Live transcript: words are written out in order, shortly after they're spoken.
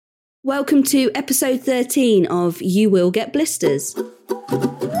Welcome to episode 13 of You Will Get Blisters. Here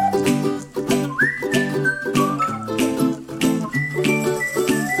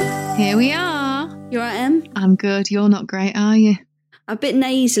we are. You alright, Em? I'm good. You're not great, are you? A bit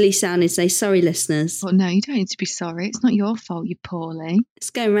nasally sounding, say sorry, listeners. Well, no, you don't need to be sorry. It's not your fault you're poorly. It's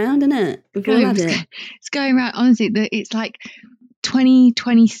going round, isn't it? We've all had it. It's going around. Honestly, it's like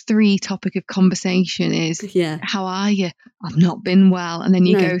 2023 topic of conversation is, how are you? I've not been well. And then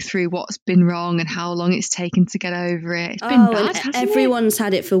you go through what's been wrong and how long it's taken to get over it. It's been bad, hasn't everyone's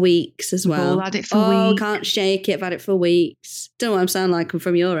had it for weeks as well. We've all had it for weeks. Can't shake it. I've had it for weeks. Don't know what I'm sounding like. I'm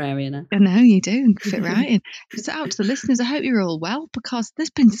from your area now. I know you do. Fit right in. So out to the listeners, I hope you're all well, because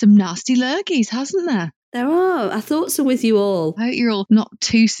there's been some nasty lurgies, hasn't there? There are. Our thoughts are with you all. I hope you're all not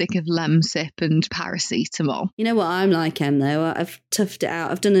too sick of Lemsip and paracetamol. You know what I'm like, Em, though? I've toughed it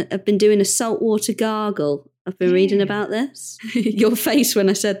out. I've been doing a saltwater gargle. I've been reading about this. Your face when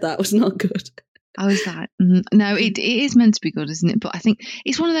I said that was not good. I was like, no, it is meant to be good, isn't it? But I think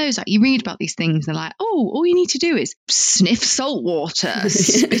it's one of those, like, you read about these things, they're like, oh, all you need to do is sniff salt water,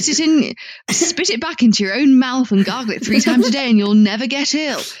 spit it back into your own mouth and gargle it 3 times a day and you'll never get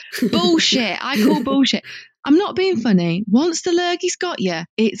ill. Bullshit. I call bullshit. I'm not being funny. Once the lurgy's got you,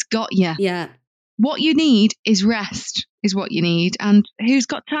 it's got you. Yeah. What you need is rest, is what you need. And who's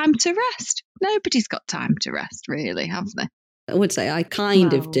got time to rest? Nobody's got time to rest, really, have they? I would say I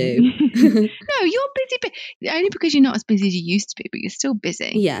kind of do. No, you're busy, only because you're not as busy as you used to be, but you're still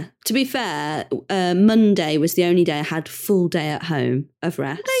busy. Yeah. To be fair, Monday was the only day I had full day at home of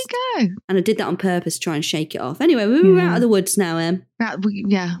rest. There you go. And I did that on purpose to try and shake it off. Anyway, we're out of the woods now, Em.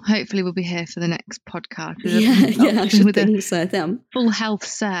 Yeah, hopefully we'll be here for the next podcast. I should think so. I think I'm full health,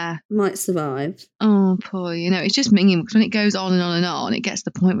 Sarah. Might survive. Oh, poor, it's just minging, because when it goes on and on and on, it gets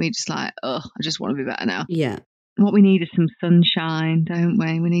to the point where you're just like, I just want to be better now. Yeah. What we need is some sunshine, don't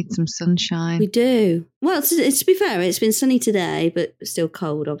we? We need some sunshine. We do. Well, to be fair, it's been sunny today, but still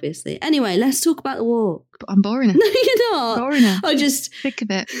cold, obviously. Anyway, let's talk about the walk. But I'm boring her. No, you're not. Boring her. I just... Sick of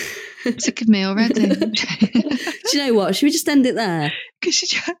it. Sick of me already. Do you know what? Should we just end it there?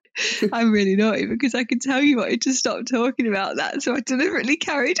 I'm really naughty, because I could tell you wanted to stop talking about that, so I deliberately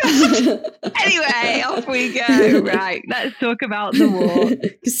carried on. Anyway, off we go. Right, let's talk about the walk.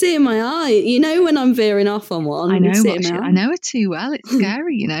 You can see in my eye. You know when I'm veering off on one. I know it too well. It's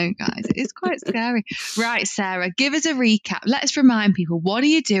scary, guys. It's quite scary. Right, Sarah, give us a recap. Let's remind people, what are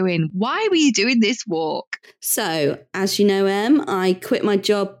you doing? Why were you doing this walk? So, as you know, Em, I quit my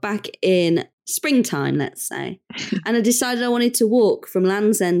job back in springtime, let's say, and I decided I wanted to walk from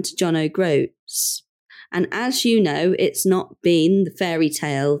Land's End to John O'Groats. And as you know, it's not been the fairy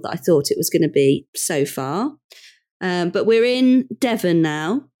tale that I thought it was going to be so far. But we're in Devon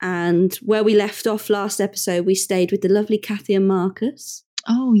now, and where we left off last episode, we stayed with the lovely Kathy and Marcus.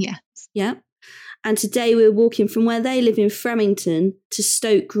 Oh, yes. Yeah. And today we're walking from where they live in Framington to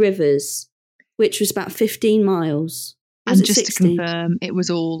Stoke Rivers, which was about 15 miles. And just 16? To confirm, it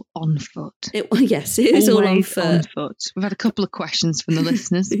was all on foot. Yes, it is all on foot. We've had a couple of questions from the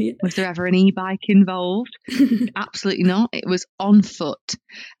listeners. Yeah. Was there ever an e-bike involved? Absolutely not. It was on foot.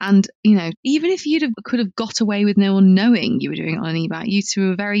 And, even if could have got away with no one knowing you were doing it on an e-bike, you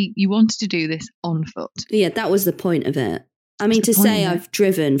wanted to do this on foot. Yeah, that was the point of it. I mean, to say I've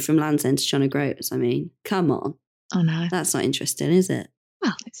driven from Land's End to John O'Groats, come on. Oh, no. That's not interesting, is it?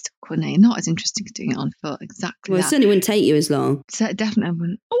 Well, it's still coordinated. Not as interesting as doing it on foot. Exactly. Well, it certainly wouldn't take you as long. So definitely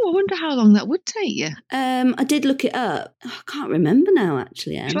wouldn't. Oh, I wonder how long that would take you. I did look it up. I can't remember now,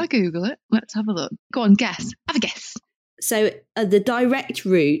 actually. Shall I Google it? Let's have a look. Go on, guess. Have a guess. So the direct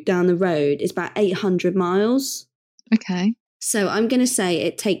route down the road is about 800 miles. Okay. So I'm going to say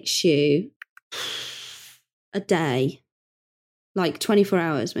it takes you a day, like 24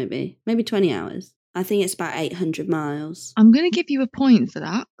 hours, maybe 20 hours. I think it's about 800 miles. I'm going to give you a point for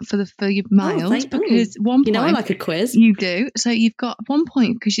that, for your miles, because 1 point... I like a quiz. You do. So you've got 1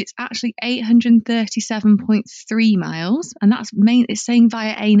 point because it's actually 837.3 miles, and it's saying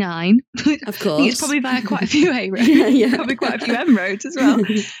via A9. Of course. I think it's probably via quite a few A roads. Yeah. Probably quite a few M roads as well.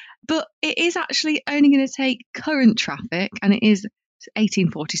 But it is actually only going to take current traffic, and it is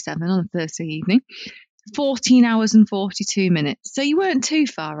 18:47 on a Thursday evening, 14 hours and 42 minutes. So you weren't too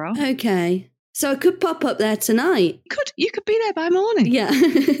far off. Okay. So I could pop up there tonight. You could be there by morning. Yeah,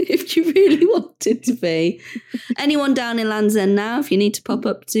 if you really wanted to be. Anyone down in Land's End now, if you need to pop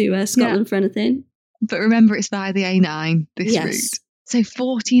up to Scotland for anything. But remember, it's via the A9, this route. So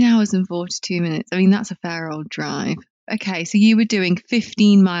 14 hours and 42 minutes. That's a fair old drive. Okay, so you were doing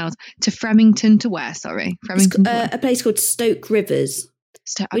 15 miles to Framington to where, sorry? Framington to where? A place called Stoke Rivers,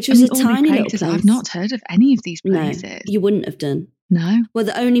 which was a tiny little place. I've not heard of any of these places. No, you wouldn't have done. No. Well,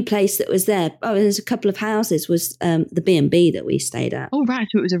 the only place that was there, there's a couple of houses, was the B&B that we stayed at. Oh, right.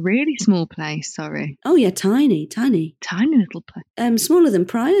 So it was a really small place. Sorry. Oh, yeah, tiny. Tiny little place. Smaller than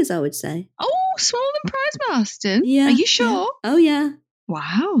Prior's, I would say. Oh, smaller than Prize Marston? Yeah. Are you sure? Yeah. Oh, yeah.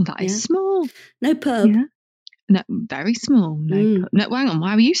 Wow, that is small. No pub. Yeah. No, very small. No, pub. No, hang on.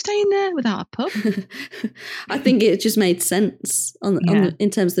 Why were you staying there without a pub? I think it just made sense in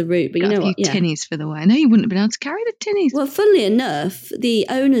terms of the route. But got you know a few what? Yeah. tinnies for the way. No, you wouldn't have been able to carry the tinnies. Well, funnily enough, the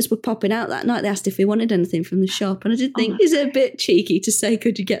owners were popping out that night. They asked if we wanted anything from the shop. And I did think, is it a bit cheeky to say,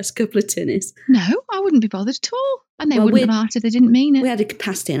 could you get us a couple of tinnies? No, I wouldn't be bothered at all. And they wouldn't have asked if they didn't mean it. We had a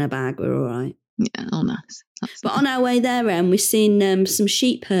capacity in our bag. We're all right. Yeah, oh, nice. But on our way there, we've seen some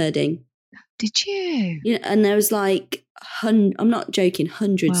sheep herding. Did you? Yeah, and there was like, I'm not joking,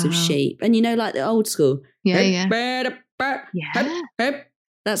 hundreds of sheep. And you know, like the old school. Yeah.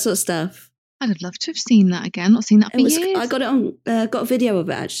 That sort of stuff. I'd have loved to have seen that again. Not seen that for years. I got it on, got a video of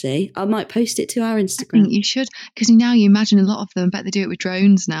it actually. I might post it to our Instagram. I think you should, because now you imagine a lot of them. I bet they do it with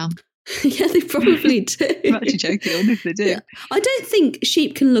drones now. Yeah, they probably do. I'm actually joking. I wonder if they do. Yeah. I don't think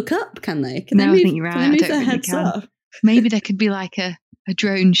sheep can look up, can they? I think you're right. I don't think they can. Maybe there could be like a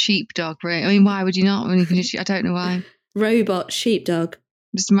drone sheepdog, right? I mean, why would you not? When you can I don't know why. Robot sheepdog.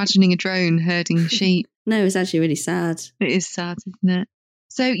 Just imagining a drone herding sheep. No, it's actually really sad. It is sad, isn't it?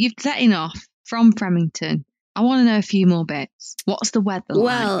 So you've setting off from Fremington. I want to know a few more bits. What's the weather like?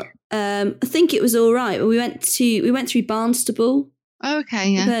 Well, I think it was all right. We went through Barnstaple.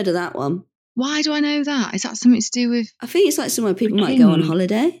 Okay, yeah. I've heard of that one. Why do I know that? Is that something to do with... I think it's like somewhere people might go on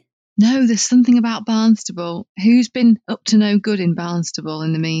holiday. No, there's something about Barnstaple. Who's been up to no good in Barnstaple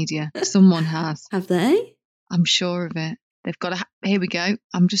in the media? Someone has. Have they? I'm sure of it. They've got a... Here we go.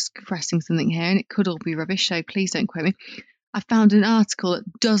 I'm just pressing something here and it could all be rubbish, so please don't quote me. I found an article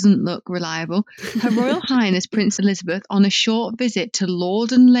that doesn't look reliable. Her Royal Highness Prince Elizabeth on a short visit to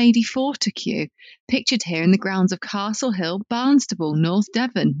Lord and Lady Fortescue, pictured here in the grounds of Castle Hill, Barnstaple, North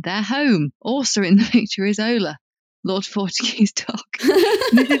Devon, their home. Also in the picture is Ola, Lord Fortescue's dog.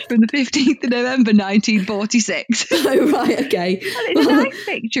 This is from the 15th of November 1946. Oh, right, okay. And it's a nice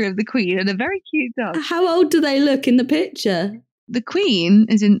picture of the Queen and a very cute dog. How old do they look in the picture? The Queen,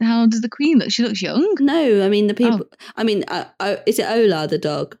 how does the Queen look? She looks young. No, I mean the people. Oh. I mean, is it Ola the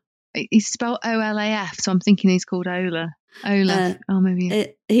dog? He's spelled Olaf, so I'm thinking he's called Ola. Olaf.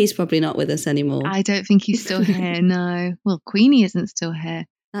 Maybe he's probably not with us anymore. I don't think he's still here. No. Well, Queenie isn't still here.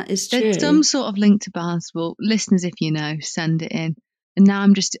 That is true. There's some sort of link to Barnstaple. Listeners, if you know, send it in. And now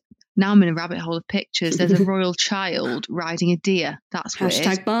I'm in a rabbit hole of pictures. There's a royal child riding a deer. That's weird.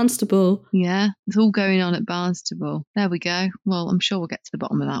 Hashtag Barnstaple. Yeah, it's all going on at Barnstaple. There we go. Well, I'm sure we'll get to the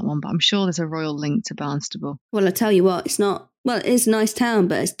bottom of that one, but I'm sure there's a royal link to Barnstaple. Well, I tell you what, it's not... Well, it is a nice town,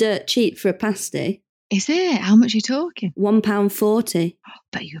 but it's dirt cheap for a pasty. Is it? How much are you talking? £1.40.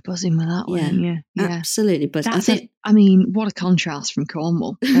 Bet you were buzzing with that one. Yeah. Absolutely buzzing. I mean, what a contrast from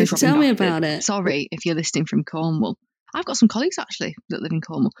Cornwall. Tell me about it. Sorry if you're listening from Cornwall. I've got some colleagues, actually, that live in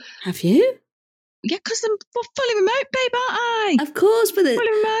Cornwall. Have you? Yeah, because I'm fully remote, babe, aren't I? Of course, but fully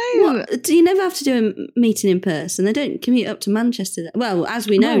remote. Do you never have to do a meeting in person? They don't commute up to Manchester. Well, as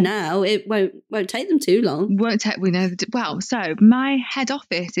we know now, it won't take them too long. So my head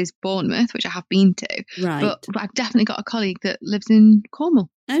office is Bournemouth, which I have been to. Right. But I've definitely got a colleague that lives in Cornwall.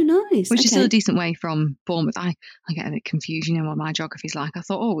 Oh, nice. Which is still a decent way from Bournemouth. I get a bit confused, you know what my geography's like. I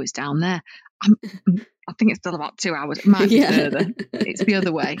thought, it's down there. I think it's still about 2 hours. It might be further. It's the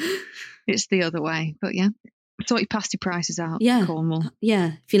other way. But yeah. Sort your pasty prices out, Cornwall.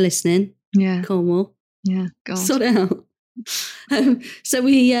 Yeah, if you're listening. Yeah. Cornwall. Yeah, God. Sort it out. So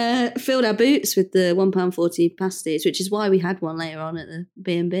we filled our boots with the £1.40 pasties, which is why we had one later on at the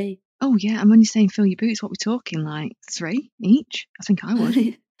B&B. Oh, yeah. And when you're saying fill your boots, what we're talking, like 3 each? I think I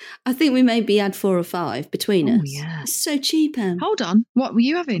would. I think we maybe had 4 or 5 between us. Oh, yeah. It's so cheap, Em. Hold on. What were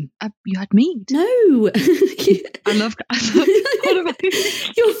you having? You had meat? No. I love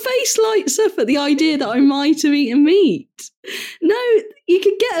Your face lights up at the idea that I might have eaten meat. No, you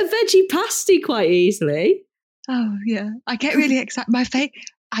could get a veggie pasty quite easily. Oh, yeah. I get really excited. My face...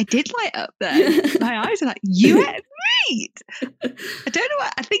 I did light up there. My eyes are like, you ate meat? I don't know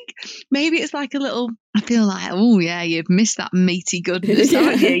what, I think maybe it's like a little, I feel like, oh yeah, you've missed that meaty goodness,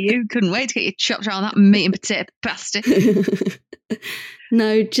 haven't you? You couldn't wait to get your chops around that meat and potato pasty.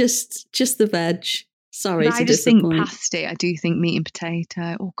 No, just the veg. Sorry to disappoint. I just think pasty, I do think meat and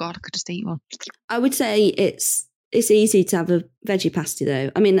potato. Oh God, I could just eat one. I would say it's easy to have a veggie pasty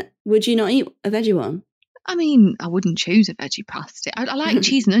though. I mean, would you not eat a veggie one? I mean, I wouldn't choose a veggie pasty. I like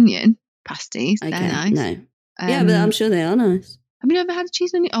cheese and onion pasties. Okay, they're nice. No. Yeah, but I'm sure they are nice. Have you ever had a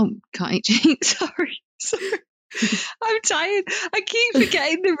cheese and onion? Oh, can't eat cheese. Sorry. I'm tired. I keep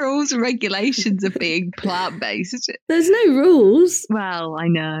forgetting the rules and regulations of being plant-based. There's no rules. Well, I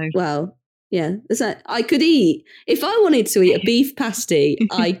know. Well, yeah. I could eat. If I wanted to eat a beef pasty,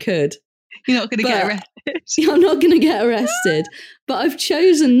 I could. You're not going to get arrested. I'm not going to get arrested. But I've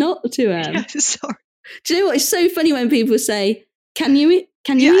chosen not to. Yeah, sorry. Do you know what? It's so funny when people say, "Can you eat?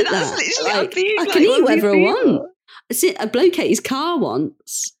 Can you eat that?" Like, I can eat whatever I want. I bloke ate his car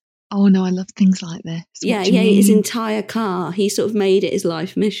once. Oh no, I love things like this. Yeah, he ate his entire car. He sort of made it his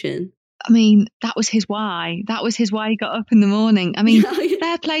life mission. I mean, that was his why. That was his why he got up in the morning. I mean,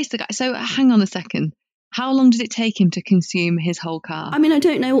 fair play to the guy. So hang on a second. How long did it take him to consume his whole car? I mean, I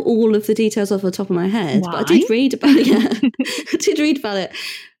don't know all of the details off the top of my head, Why? but I did read about it. Yeah. I did read about it.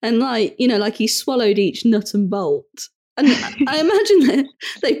 And like he swallowed each nut and bolt. And I imagine that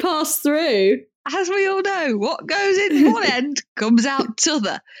they pass through. As we all know, what goes in one end comes out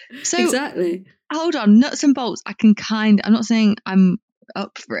t'other. So exactly. Hold on, nuts and bolts, I'm not saying I'm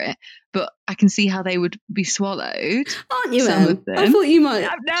up for it, but I can see how they would be swallowed. Aren't you, Em? I thought you might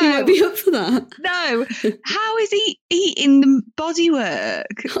be up for that. No. How is he eating the bodywork?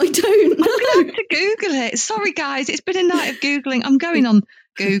 I don't know. I'm going to have to Google it. Sorry, guys. It's been a night of Googling. I'm going on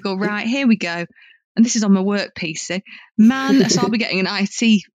Google. Right, here we go. And this is on my work PC. Man, so I'll be getting an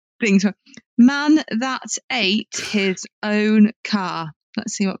IT thing. Man that ate his own car.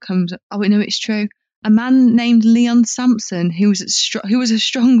 Let's see what comes up. Oh, no, it's true. A man named Leon Sampson, who was a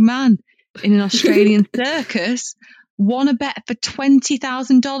strong man in an Australian circus, won a bet for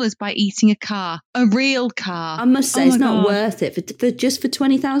 $20,000 by eating a car, a real car. I must say, it's not worth it for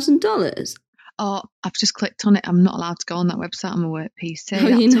 $20,000. Oh, I've just clicked on it. I'm not allowed to go on that website on my work PC.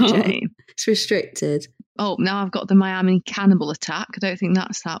 Oh, That's a shame. It's restricted. Oh, now I've got the Miami cannibal attack. I don't think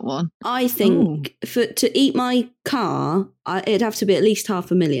that's that one. I think to eat my car, it'd have to be at least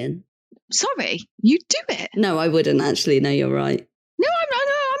 $500,000. Sorry, you'd do it? No, I wouldn't actually. No, you're right. No,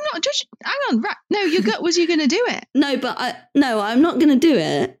 I'm not just. Hang on, right? No, your gut was you're going to do it. No, but I'm not going to do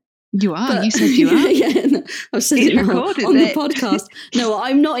it. You are. But, you said you are. Yeah, no, I've said it now on the podcast. No,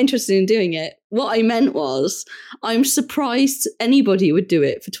 I'm not interested in doing it. What I meant was, I'm surprised anybody would do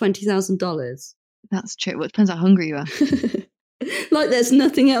it for $20,000. That's true. Well, it depends how hungry you are. Like there's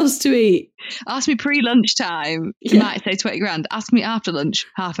nothing else to eat. Ask me pre-lunchtime, you might say 20 grand. Ask me after lunch,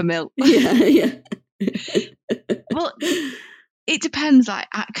 $500,000. Yeah. Well, it depends. Like,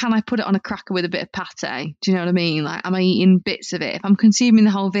 can I put it on a cracker with a bit of pate? Do you know what I mean? Like, am I eating bits of it? If I'm consuming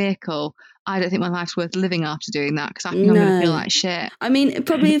the whole vehicle, I don't think my life's worth living after doing that because I think I'm going to feel like shit. I mean,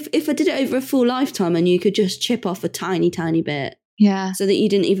 probably if I did it over a full lifetime and you could just chip off a tiny, tiny bit. Yeah. So that you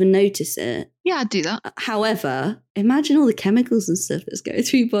didn't even notice it. Yeah, I'd do that. However, imagine all the chemicals and stuff that's going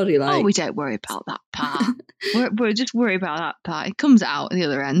through your body. Like, we don't worry about that part. we're just worried about that part. It comes out at the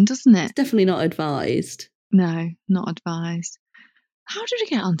other end, doesn't it? It's definitely not advised. No, not advised. How did we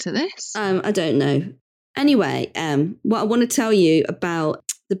get onto this? I don't know. Anyway, what I want to tell you about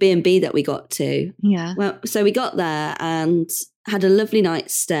the B&B that we got to. Yeah. Well, so we got there and had a lovely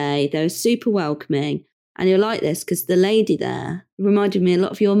night's stay. They were super welcoming. And you'll like this because the lady there reminded me a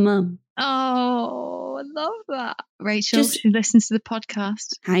lot of your mum. Oh, I love that. Rachel, she listens to the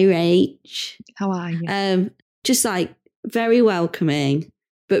podcast. Hi, Rach. How are you? Just like very welcoming,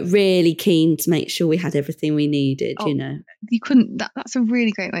 but really keen to make sure we had everything we needed, you know. You couldn't, that's a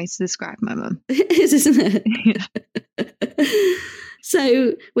really great way to describe my mum. It is, isn't it? Yeah.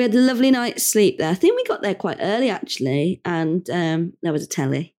 So we had a lovely night's sleep there. I think we got there quite early, actually. And there was a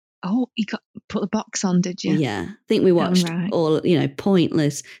telly. Oh, you put the box on, did you? Yeah. I think we watched all,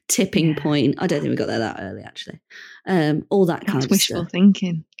 pointless Tipping Point. I don't think we got there that early, actually. All that kind of stuff. That's wishful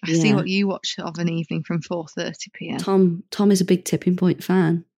thinking. I see what you watch of an evening from 4:30 p.m. Tom is a big Tipping Point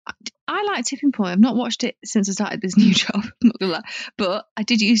fan. I like Tipping Point. I've not watched it since I started this new job, I'm not gonna lie. But I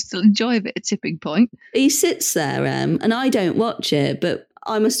did used to enjoy a bit of Tipping Point. He sits there, and I don't watch it, but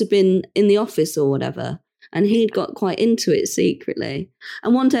I must have been in the office or whatever. And he'd got quite into it secretly.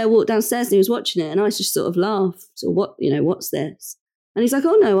 And one day I walked downstairs and he was watching it and I just sort of laughed. So what's this? And he's like,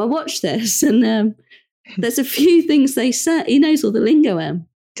 oh no, I watched this. And there's a few things they say. He knows all the lingo, Em.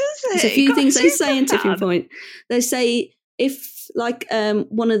 Does it? There's a few things they say in Tipping Point. They say if like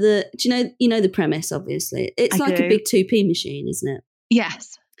one of the, do you know the premise, obviously. It's like a big 2p machine, isn't it?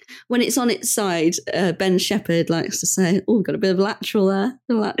 Yes. When it's on its side, Ben Shepherd likes to say, oh, we've got a bit of lateral there.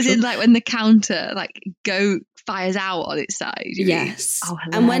 Is it like when the counter fires out on its side? Yes. Oh,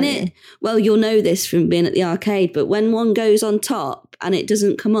 and when you'll know this from being at the arcade, but when one goes on top and it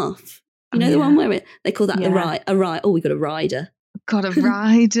doesn't come off, you know the one where they call that a ride. Oh, we got a rider. got a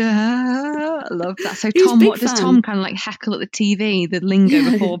rider. I love that. So He's a Tom, big what does fan. Tom kind of like heckle at the TV, the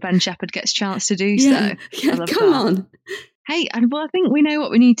lingo before Ben Shepherd gets a chance to do so? I love come that. on. Hey, well, I think we know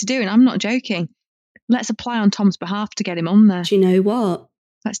what we need to do, and I'm not joking. Let's apply on Tom's behalf to get him on there. Do you know what?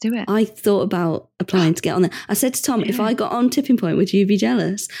 Let's do it. I thought about applying to get on there. I said to Tom, if I got on Tipping Point, would you be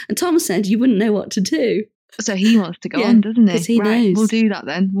jealous? And Tom said you wouldn't know what to do. So he wants to go on, doesn't he? Because he knows. We'll do that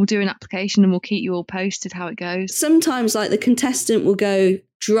then. We'll do an application and we'll keep you all posted how it goes. Sometimes like the contestant will go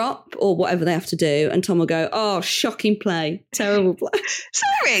drop or whatever they have to do, and Tom will go, "Oh, shocking play, terrible play."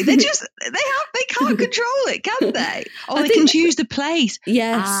 Sorry, they can't control it, can they? Or they can choose the place.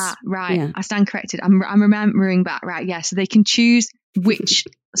 Yes. Right. Yeah. I stand corrected. I'm remembering that. Right. Yeah. So they can choose which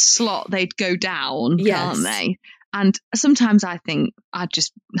slot they'd go down, can't they? And sometimes I think I'd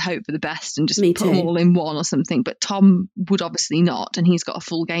just hope for the best and just put them all in one or something. But Tom would obviously not, and he's got a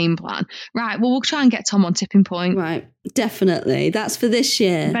full game plan. Right, well, we'll try and get Tom on Tipping Point. Right, definitely. That's for this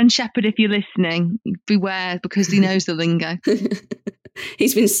year. Ben Shepherd, if you're listening, beware, because he knows the lingo.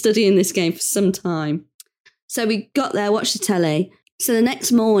 He's been studying this game for some time. So we got there, watched the telly. So the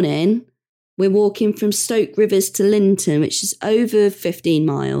next morning, we're walking from Stoke Rivers to Linton, which is over 15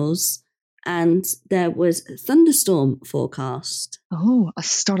 miles. And there was a thunderstorm forecast. Oh, a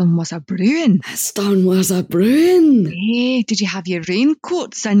storm was a brewing. A storm was a brewing. Hey, did you have your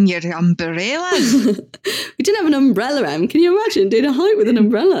raincoats and your umbrellas? We didn't have an umbrella, Em. Can you imagine doing a hike with an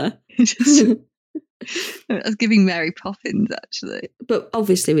umbrella? I was giving Mary Poppins, actually. But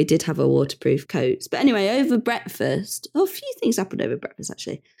obviously we did have our waterproof coats. But anyway, over breakfast, a few things happened over breakfast,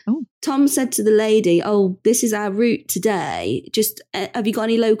 actually. Oh. Tom said to the lady, "Oh, this is our route today. Just, have you got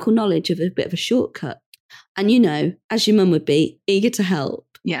any local knowledge of a bit of a shortcut?" And you know, as your mum would be, eager to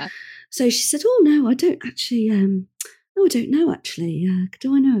help. Yeah. So she said, "Oh, no, I don't actually, no, I don't know, actually.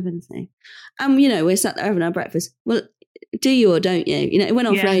 Do I know of anything?" You know, we're sat there having our breakfast. Well, do you or don't you? You know, it went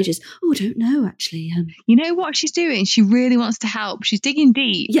on for ages. "Oh, I don't know, actually." You know what she's doing? She really wants to help. She's digging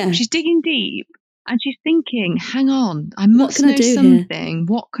deep. Yeah. She's digging deep. And she's thinking, hang on, I must know something. Here?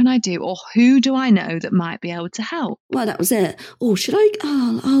 What can I do? Or who do I know that might be able to help? Well, that was it. Oh, should I?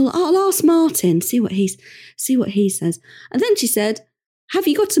 I'll ask Martin, see what he says. And then she said, "Have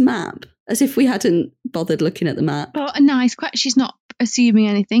you got a map?" As if we hadn't bothered looking at the map. But a nice question. She's not assuming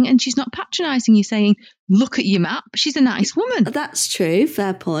anything, and she's not patronising you, saying, "Look at your map." She's a nice woman. That's true.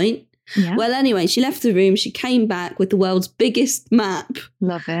 Fair point. Yeah. Well, anyway, she left the room. She came back with the world's biggest map.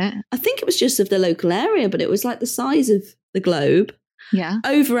 Love it. I think it was just of the local area, but it was like the size of the globe. Yeah.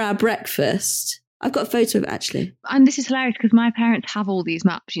 Over our breakfast. I've got a photo of it, actually. And this is hilarious because my parents have all these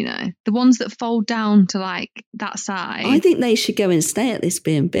maps, you know. The ones that fold down to like that size. I think they should go and stay at this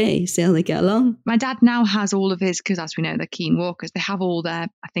B&B, see how they get along. My dad now has all of his, because as we know, they're keen walkers. They have all their,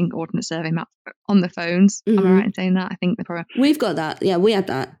 I think, Ordnance Survey maps on their phones. Mm-hmm. Am I right in saying that? I think they're probably... We've got that. Yeah, we had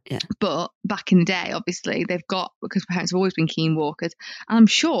that. Yeah. But back in the day, obviously, they've got, because my parents have always been keen walkers. And I'm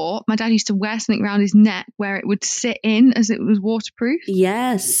sure my dad used to wear something around his neck where it would sit in as it was waterproof.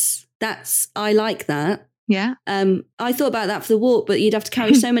 Yes. I like that. Yeah. I thought about that for the walk, but you'd have to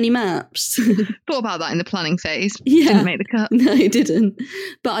carry so many maps. Thought about that in the planning phase. Yeah. Didn't make the cut. No, it didn't.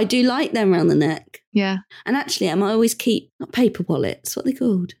 But I do like them around the neck. Yeah. And actually, I always keep, not paper wallets, what are they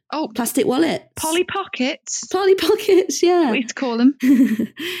called? Oh. Plastic wallets. Polly pockets. Polly pockets, yeah. What we used to call them.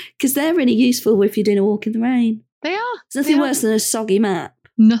 Because they're really useful if you're doing a walk in the rain. They are. There's nothing worse than a soggy map.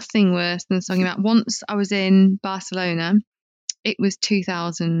 Nothing worse than a soggy map. Once I was in Barcelona. It was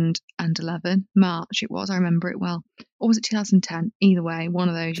 2011, March it was, I remember it well. Or was it 2010? Either way, one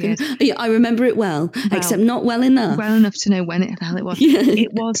of those years. Yeah, I remember it well, except not well enough. Well enough to know when the hell it was. Yeah.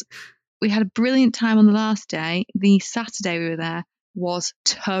 It was, we had a brilliant time on the last day. The Saturday we were there was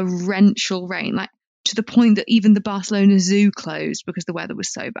torrential rain, like to the point that even the Barcelona Zoo closed because the weather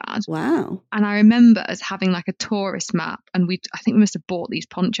was so bad. Wow. And I remember us having like a tourist map, and I think we must have bought these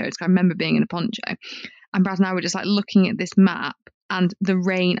ponchos, because I remember being in a poncho. And Brad and I were just like looking at this map, and the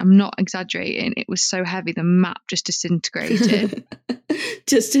rain, I'm not exaggerating, it was so heavy, the map just disintegrated.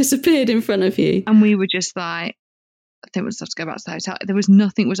 Just disappeared in front of you. And we were just like, I think we'll just have to go back to the hotel. There was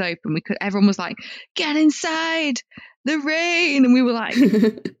nothing was open. Everyone was like, get inside, the rain. And we were like,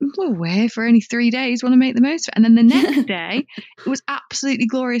 we're here for only 3 days, want to make the most of it. And then the next day, it was absolutely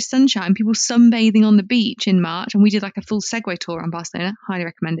glorious sunshine, people sunbathing on the beach in March. And we did like a full Segway tour around Barcelona. Highly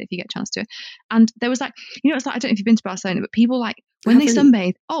recommend it if you get a chance to. And there was like, it's like, I don't know if you've been to Barcelona, but people like, when they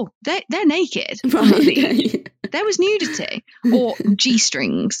sunbathe, they're naked. Right, okay. There was nudity or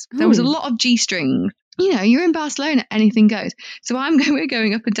G-strings. There was a lot of G-strings. you're in Barcelona, anything goes. So we're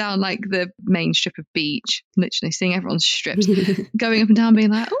going up and down like the main strip of beach, literally seeing everyone's strips, going up and down,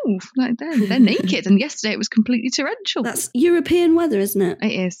 being like, oh, like they're naked. And yesterday it was completely torrential. That's European weather, isn't it?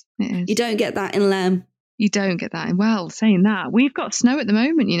 It is. You don't get that in Lem. You don't get that. Well, saying that, we've got snow at the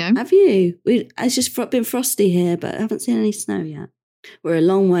moment, Have you? It's just been frosty here, but I haven't seen any snow yet. We're a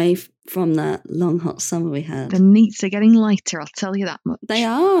long way from that long, hot summer we had. The neats are getting lighter, I'll tell you that much. They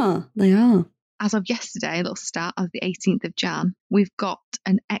are. As of yesterday, a little stat, as the 18th of Jan, we've got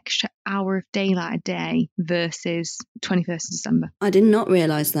an extra hour of daylight a day versus 21st of December. I did not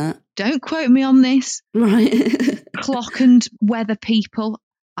realise that. Don't quote me on this. Right. Clock and weather people.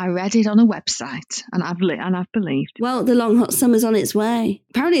 I read it on a website and I've believed. Well, the long, hot summer's on its way.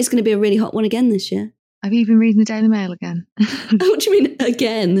 Apparently it's going to be a really hot one again this year. Have you been reading the Daily Mail again? What do you mean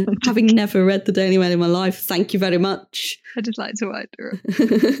again? Having never read the Daily Mail in my life, thank you very much. I just like to wind her up.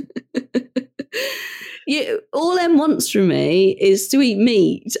 All Em wants from me is to eat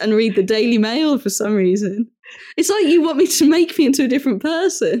meat and read the Daily Mail for some reason. It's like you want me to make me into a different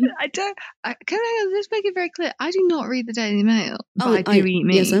person. I don't. Can I just make it very clear? I do not read the Daily Mail, but I do eat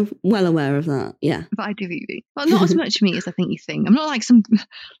meat. Yes, I'm well aware of that. Yeah, but I do eat meat. Well, not as much meat as I think you think. I'm not like something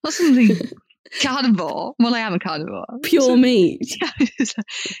carnivore. Well, I am a carnivore. Pure meat.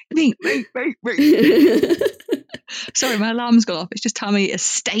 Meat. Sorry, my alarm's gone off. It's just time I eat a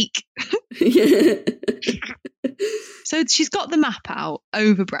steak. Yeah. So she's got the map out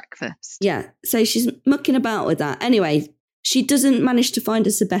over breakfast. Yeah, so she's mucking about with that. Anyway, she doesn't manage to find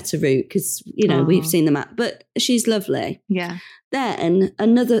us a better route because, we've seen the map, but she's lovely. Yeah. Then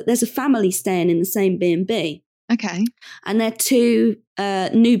there's a family staying in the same B&B. Okay. And they're two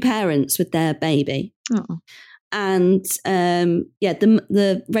new parents with their baby. Oh. And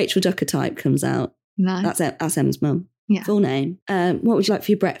the Rachel Ducker type comes out. Nice. That's Emma's mum. Yeah. Full name. What would you like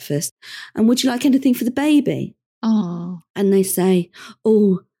for your breakfast? And would you like anything for the baby? Oh. And they say,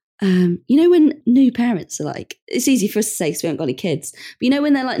 when new parents are like, it's easy for us to say because we haven't got any kids, but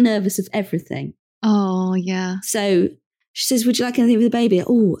when they're like nervous of everything. Oh, yeah. So she says, would you like anything for the baby?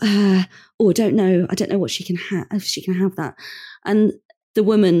 I don't know. I don't know what she can have, if she can have that. And the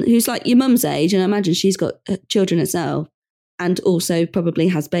woman who's like your mum's age, and I imagine she's got children herself, and also probably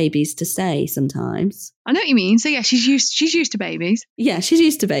has babies to stay sometimes. I know what you mean. So yeah, she's used to babies. Yeah, she's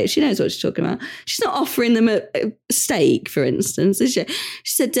used to babies. She knows what she's talking about. She's not offering them a steak, for instance, is she?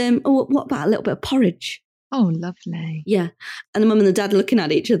 She said, what about a little bit of porridge? Oh, lovely. Yeah. And the mum and the dad are looking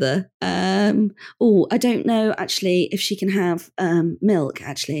at each other. I don't know, actually, if she can have milk,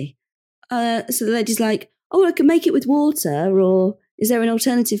 actually. So the lady's like, I can make it with water, or is there an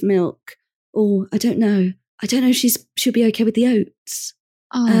alternative milk? Or I don't know. I don't know if she'll be okay with the oats.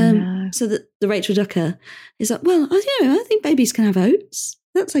 Oh, no. So the Rachel Ducker is like, well, I think babies can have oats.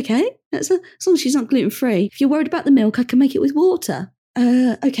 That's okay. As long as she's not gluten-free. If you're worried about the milk, I can make it with water.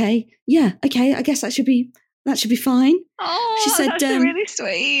 Okay. Yeah, okay. I guess that should be fine. Oh, she said, that's really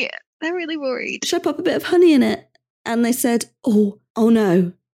sweet. They're really worried. Should I pop a bit of honey in it? And they said, oh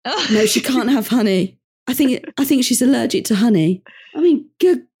no. No, she can't have honey. I think she's allergic to honey. I mean,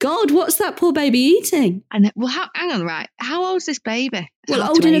 good God, what's that poor baby eating? And hang on, right? How old's this baby? Well,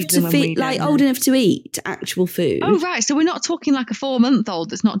 old enough to eat actual food. Oh, right. So we're not talking like a 4-month-old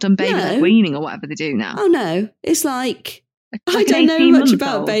that's not done baby weaning or whatever they do now. Oh no, it's like I don't know much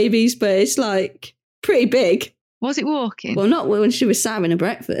about babies, but it's like pretty big. Was it walking? Well, not when she was serving her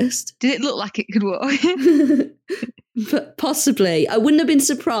breakfast. Did it look like it could walk? But possibly. I wouldn't have been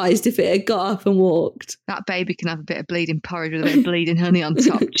surprised if it had got up and walked. That baby can have a bit of bleeding porridge with a bit of bleeding honey on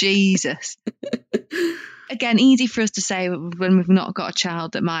top. Jesus. Again, easy for us to say when we've not got a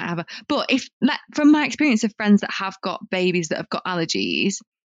child that might have a... But from my experience of friends that have got babies that have got allergies,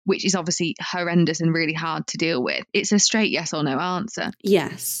 which is obviously horrendous and really hard to deal with, it's a straight yes or no answer.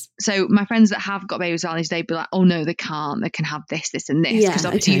 Yes. So my friends that have got babies with allergies, they'd be like, oh no, they can't. They can have this, this and this. Because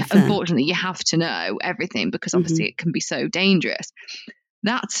obviously, unfortunately, you have to know everything because obviously it can be so dangerous.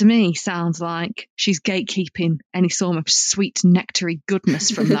 That to me sounds like she's gatekeeping any sort of sweet nectary goodness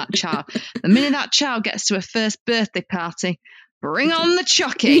from that child. The minute that child gets to her first birthday party, bring on the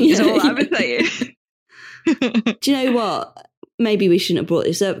chucking is all I would say. Do you know what? Maybe we shouldn't have brought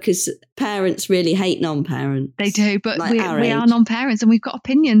this up because parents really hate non-parents. They do, but like we are non-parents and we've got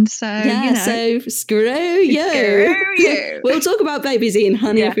opinions. So, so screw you. Screw you. We'll talk about babies eating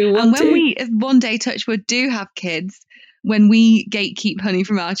honey if we want and to. when we one day, touch wood, do have kids, when we gatekeep honey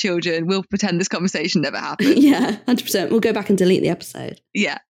from our children, we'll pretend this conversation never happened. Yeah, 100%. We'll go back and delete the episode.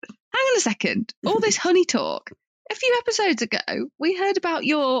 Yeah. Hang on a second. All this honey talk. A few episodes ago, we heard about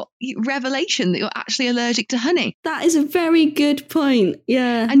your revelation that you're actually allergic to honey. That is a very good point.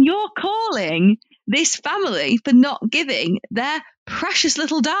 Yeah. And you're calling this family for not giving their precious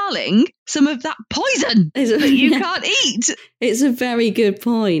little darling some of that poison that you can't eat. It's a very good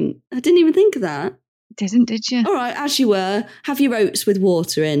point. I didn't even think of that. Did you? All right, as you were, have your oats with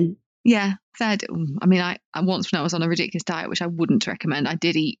water in. Yeah, fair. I mean, I once when I was on a ridiculous diet, which I wouldn't recommend, I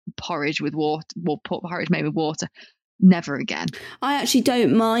did eat porridge with water, porridge made with water. Never again. I actually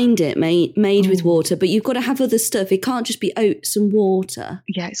don't mind it made with water, but you've got to have other stuff. It can't just be oats and water.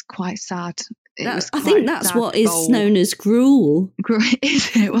 Yeah, it's quite sad. I think that's what is known as gruel.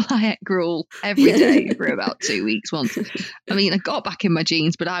 Is it? Well, I ate gruel every day for about 2 weeks once. I mean, I got back in my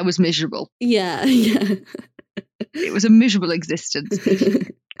jeans, but I was miserable. Yeah. It was a miserable existence.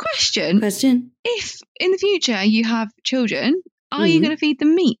 Question. If in the future you have children, are you going to feed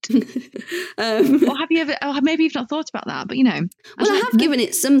them meat? Or have you ever, or maybe you've not thought about that, but Well, I have given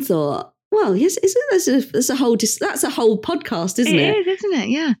it some thought. Well, yes, that's a whole podcast, isn't it? It is, isn't it?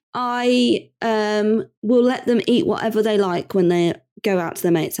 Yeah. I will let them eat whatever they like when they go out to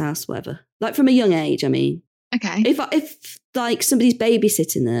their mate's house, whatever. Like from a young age, I mean. Okay. If like somebody's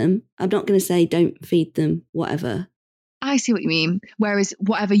babysitting them, I'm not going to say don't feed them whatever. I see what you mean. Whereas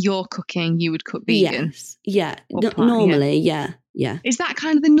whatever you're cooking, you would cook vegan. Yes. Yeah. Normally, yeah. Is that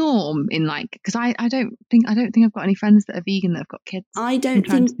kind of the norm in because I don't think I've got any friends that are vegan that have got kids. I don't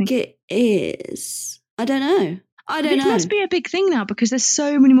think it is. I don't know. It must be a big thing now because there's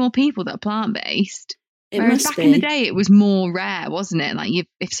so many more people that are plant-based. Whereas back in the day, it was more rare, wasn't it? Like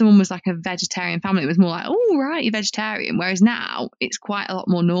if someone was like a vegetarian family, it was more like, oh, right, you're vegetarian. Whereas now it's quite a lot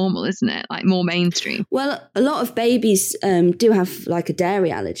more normal, isn't it? Like more mainstream. Well, a lot of babies do have like a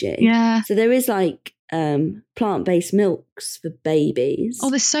dairy allergy. Yeah. So there is like plant-based milks for babies. Oh,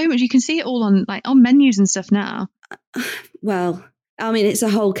 there's so much. You can see it all on menus and stuff now. Well, I mean, it's a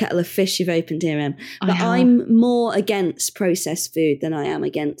whole kettle of fish you've opened here, Em. But I'm more against processed food than I am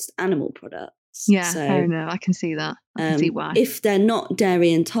against animal products. Yeah, fair enough. I can see that. I can see why. If they're not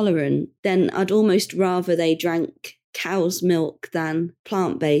dairy intolerant, then I'd almost rather they drank cow's milk than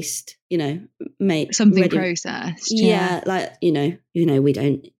plant-based, made something processed. Yeah, like we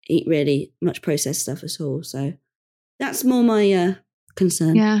don't eat really much processed stuff at all. So that's more my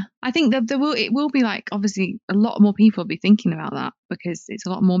concern. Yeah, I think that it will be like obviously a lot more people will be thinking about that because it's a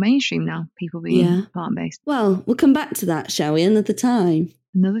lot more mainstream now. People being plant-based. Well, we'll come back to that, shall we? Another time.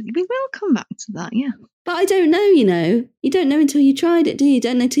 We will come back to that, yeah. But I don't know, You don't know until you tried it, do you? You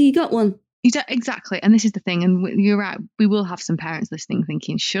don't know until you got one. You don't, exactly. And this is the thing. And you're right. We will have some parents listening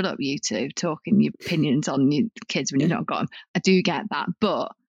thinking, shut up, you two, talking your opinions on your kids when you've not got them. I do get that.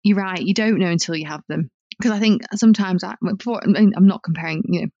 But you're right. You don't know until you have them. Because I think sometimes I'm not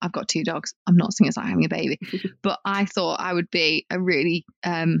comparing, I've got 2 dogs. I'm not saying it's like having a baby. But I thought I would be a really,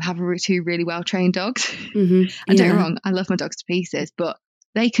 have 2 really well-trained dogs. Mm-hmm. And don't get me wrong, I love my dogs to pieces. But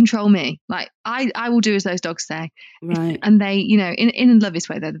they control me. Like I will do as those dogs say. Right. And they, in a loveliest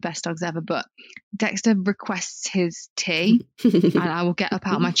way, they're the best dogs ever. But Dexter requests his tea and I will get up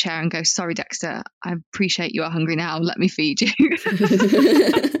out of my chair and go, sorry, Dexter, I appreciate you are hungry now. Let me feed you.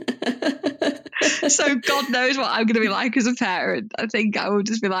 So God knows what I'm going to be like as a parent. I think I will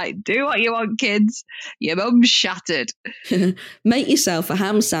just be like, do what you want, kids. Your mum's shattered. Make yourself a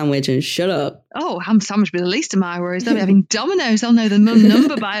ham sandwich and shut up. Oh, ham sandwich will be the least of my worries. They'll be having Domino's. They'll know the mum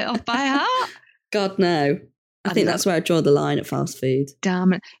number by heart. God, no. I think that's where I draw the line at fast food.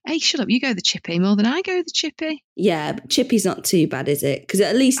 Damn it. Hey, shut up. You go the chippy more than I go the chippy. Yeah, but chippy's not too bad, is it? Because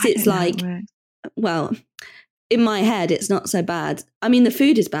at least it's like, well, in my head, it's not so bad. I mean, the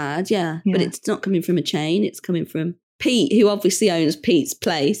food is bad, yeah, but it's not coming from a chain. It's coming from Pete, who obviously owns Pete's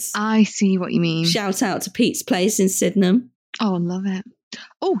Place. I see what you mean. Shout out to Pete's Place in Sydenham. Oh, I love it.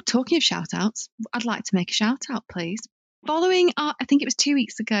 Oh, talking of shout outs, I'd like to make a shout out, please. Following our, I think it was 2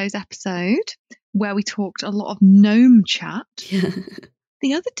 weeks ago's episode where we talked a lot of gnome chat. Yeah.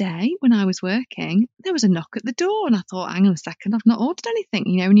 The other day when I was working, there was a knock at the door and I thought, hang on a second, I've not ordered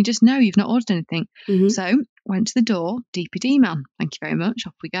anything. And you just know you've not ordered anything. Mm-hmm. So went to the door, DPD man, thank you very much,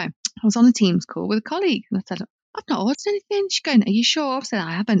 off we go. I was on a Teams call with a colleague and I said, I've not ordered anything. She's going, are you sure? I said,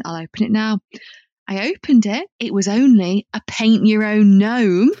 I haven't, I'll open it now. I opened it. It was only a paint your own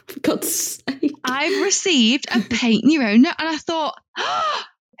gnome. For God's sake. I've received a paint your own gnome. And I thought,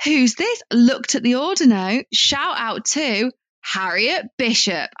 who's this? Looked at the order note. Shout out to Harriet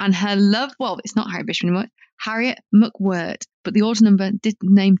Bishop and her love. Well, it's not Harriet Bishop anymore. Harriet McWhort. But the order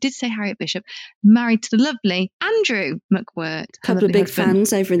name did say Harriet Bishop. Married to the lovely Andrew McWhort. A couple of big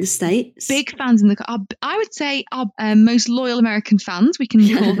fans over in the States. Big fans in I would say our most loyal American fans, we can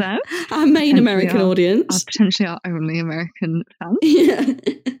call them. Our main American audience. Potentially our only American fans. Yeah.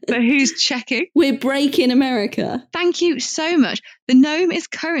 But who's checking? We're breaking America. Thank you so much. The gnome is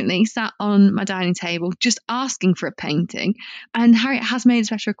currently sat on my dining table just asking for a painting. And Harriet has made a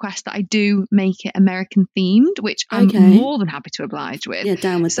special request that I do make it American themed, which I'm more than happy to oblige with. Yeah,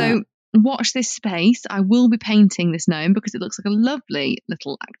 down with that. Watch this space. I will be painting this gnome because it looks like a lovely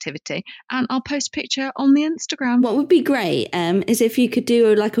little activity, and I'll post a picture on the Instagram. What would be great is if you could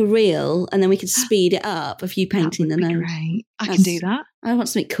do like a reel and then we could speed it up of you painting the gnome. Great. I can do that. I want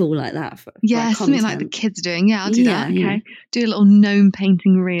something cool like that. Something like the kids are doing. Yeah, I'll do that. Okay. Yeah. Do a little gnome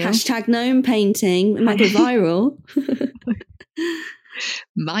painting reel. # gnome painting. It might go viral.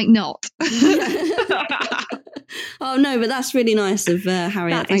 Might not. Oh no, but that's really nice of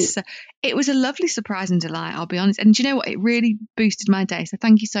Harriet. It was a lovely surprise and delight, I'll be honest. And do you know what? It really boosted my day. So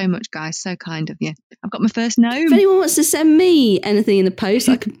thank you so much, guys. So kind of you. I've got my first gnome. If anyone wants to send me anything in the post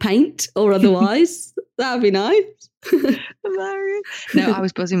I can paint or otherwise, that would be nice. No, I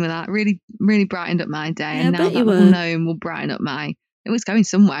was buzzing with that. Really, really brightened up my day. And now that little gnome will brighten up it was going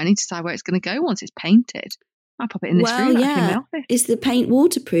somewhere. I need to decide where it's going to go once it's painted. I'll pop it in this room back in my office. Is the paint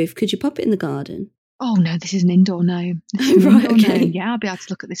waterproof? Could you pop it in the garden? Oh no, this is an indoor gnome. Right, okay. Yeah, I'll be able to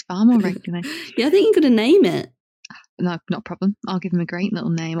look at this far more regularly. Yeah, I think you're going to name it. No, not a problem. I'll give him a great little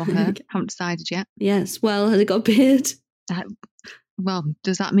name or her. Haven't decided yet. Yes. Well, has it got a beard? Well,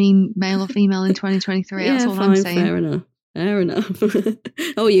 does that mean male or female in 2023? That's all I'm saying. Fair enough.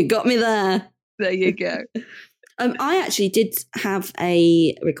 Oh, you got me there. There you go. I actually did have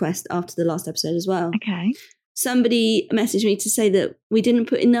a request after the last episode as well. Okay. Somebody messaged me to say that we didn't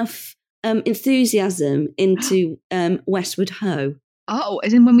put enough enthusiasm into Westward Ho. Oh,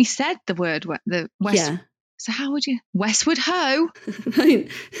 as in when we said the word the West. Yeah. So how would you Westward Ho?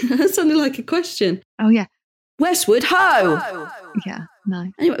 That sounded like a question. Oh yeah. Westward Ho. Yeah.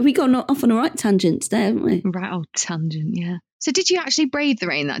 No. Anyway, we got off on a right tangent today, haven't we? Right old tangent. Yeah. So did you actually brave the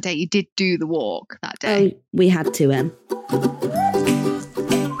rain that day? You did do the walk that day. Oh, we had to.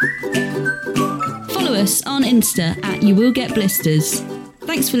 Follow us on Insta @YouWillGetBlisters.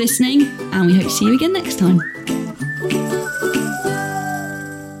 Thanks for listening, and we hope to see you again next time.